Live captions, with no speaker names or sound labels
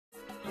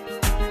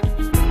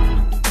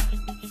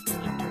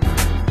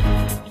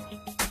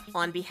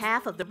On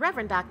behalf of the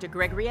Reverend Dr.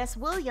 Gregory S.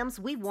 Williams,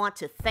 we want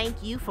to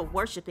thank you for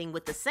worshiping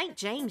with the St.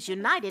 James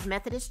United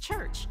Methodist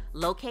Church,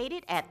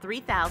 located at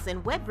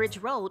 3000 Wedbridge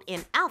Road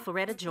in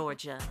Alpharetta,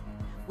 Georgia.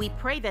 We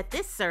pray that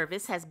this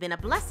service has been a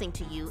blessing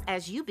to you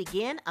as you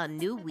begin a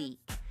new week.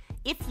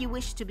 If you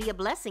wish to be a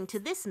blessing to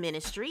this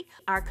ministry,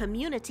 our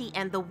community,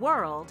 and the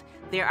world,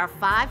 there are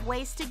 5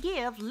 ways to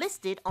give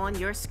listed on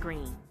your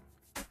screen.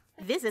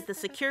 Visit the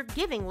secure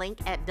giving link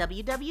at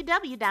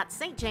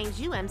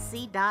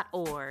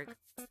www.stjamesumc.org.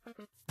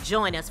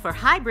 Join us for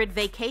Hybrid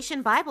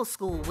Vacation Bible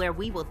School, where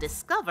we will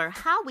discover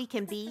how we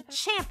can be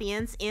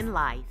champions in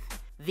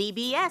life.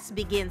 VBS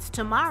begins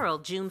tomorrow,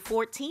 June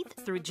 14th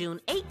through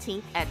June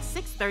 18th at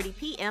 6:30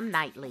 p.m.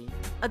 nightly.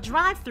 A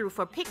drive-through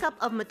for pickup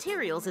of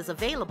materials is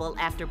available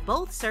after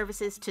both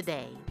services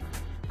today.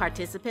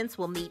 Participants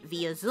will meet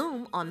via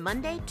Zoom on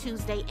Monday,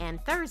 Tuesday, and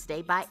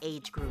Thursday by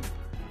age group.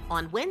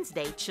 On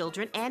Wednesday,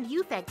 children and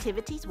youth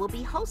activities will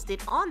be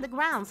hosted on the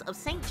grounds of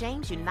St.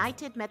 James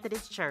United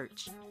Methodist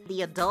Church.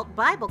 The adult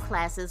Bible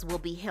classes will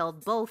be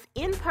held both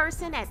in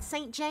person at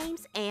St.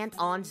 James and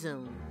on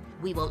Zoom.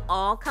 We will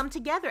all come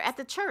together at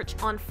the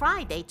church on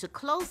Friday to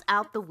close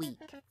out the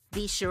week.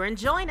 Be sure and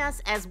join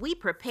us as we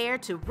prepare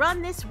to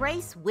run this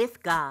race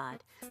with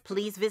God.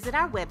 Please visit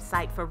our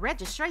website for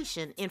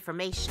registration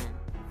information.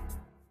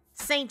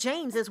 St.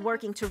 James is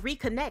working to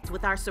reconnect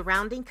with our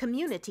surrounding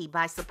community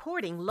by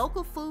supporting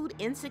local food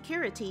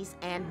insecurities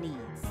and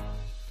needs.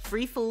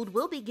 Free food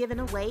will be given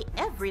away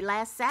every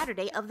last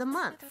Saturday of the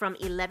month from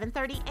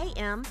 11:30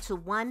 a.m. to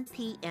 1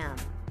 p.m.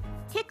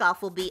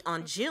 Kickoff will be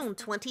on June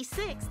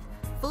 26th.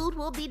 Food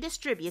will be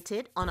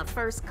distributed on a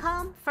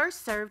first-come,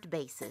 first-served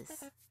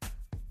basis.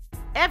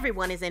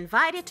 Everyone is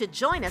invited to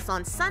join us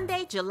on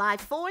Sunday, July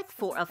 4th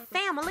for a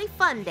family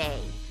fun day.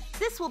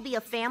 This will be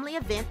a family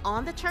event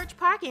on the church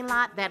parking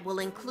lot that will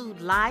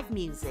include live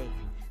music.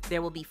 There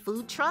will be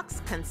food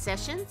trucks,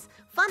 concessions,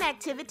 fun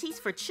activities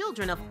for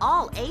children of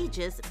all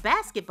ages,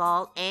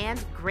 basketball,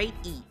 and great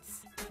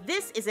eats.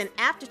 This is an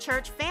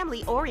after-church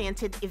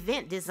family-oriented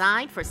event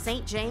designed for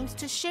St. James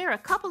to share a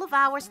couple of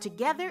hours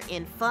together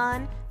in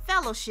fun,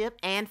 fellowship,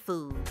 and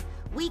food.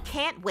 We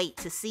can't wait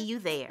to see you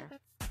there.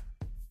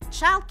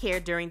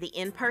 Childcare during the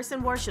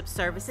in-person worship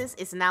services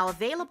is now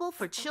available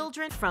for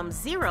children from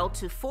 0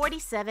 to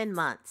 47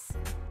 months.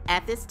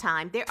 At this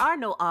time, there are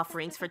no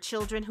offerings for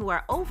children who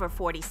are over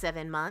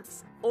 47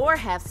 months or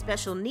have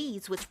special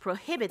needs which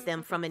prohibit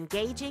them from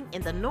engaging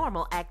in the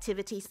normal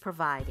activities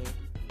provided.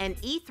 An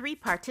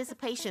E3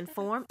 participation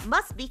form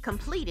must be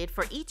completed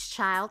for each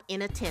child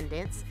in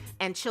attendance,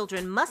 and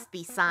children must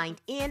be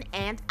signed in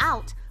and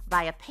out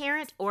by a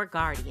parent or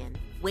guardian.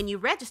 When you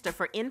register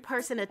for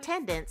in-person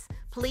attendance,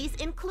 please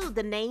include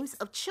the names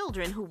of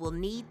children who will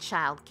need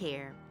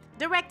childcare.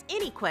 Direct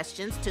any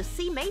questions to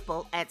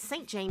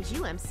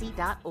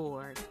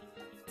cmaple@stjamesumc.org.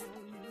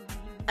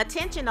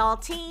 Attention all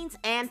teens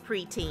and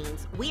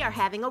preteens, we are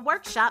having a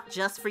workshop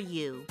just for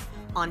you.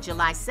 On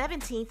July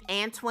 17th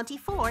and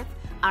 24th,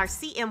 our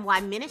CMY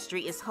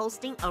ministry is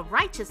hosting a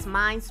Righteous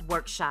Minds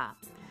workshop.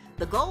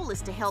 The goal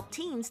is to help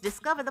teens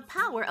discover the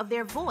power of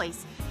their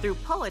voice through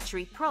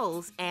poetry,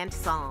 prose, and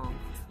song.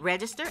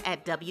 Register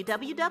at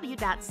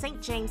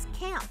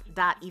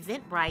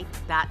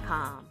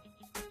www.stjamescamp.eventbrite.com.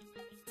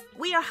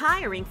 We are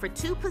hiring for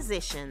 2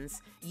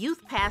 positions: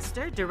 Youth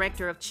Pastor,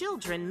 Director of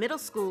Children, Middle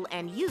School,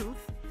 and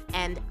Youth,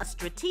 and a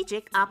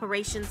Strategic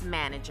Operations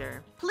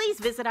Manager. Please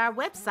visit our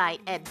website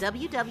at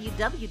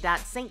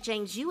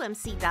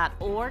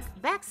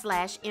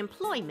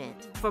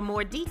www.stjamesumc.org/employment for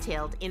more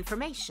detailed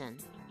information.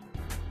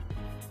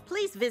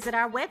 Please visit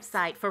our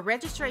website for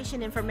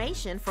registration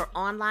information for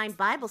online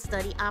Bible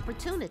study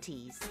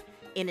opportunities.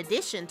 In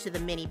addition to the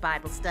mini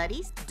Bible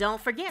studies, don't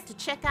forget to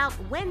check out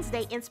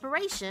Wednesday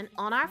Inspiration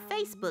on our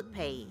Facebook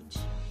page.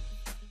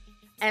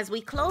 As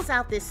we close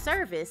out this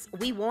service,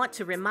 we want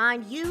to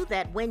remind you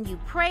that when you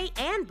pray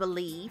and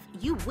believe,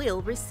 you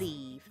will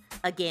receive.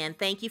 Again,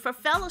 thank you for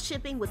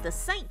fellowshipping with the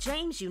St.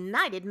 James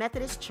United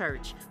Methodist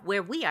Church,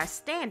 where we are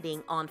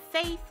standing on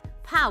faith,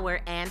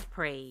 power, and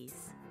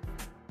praise.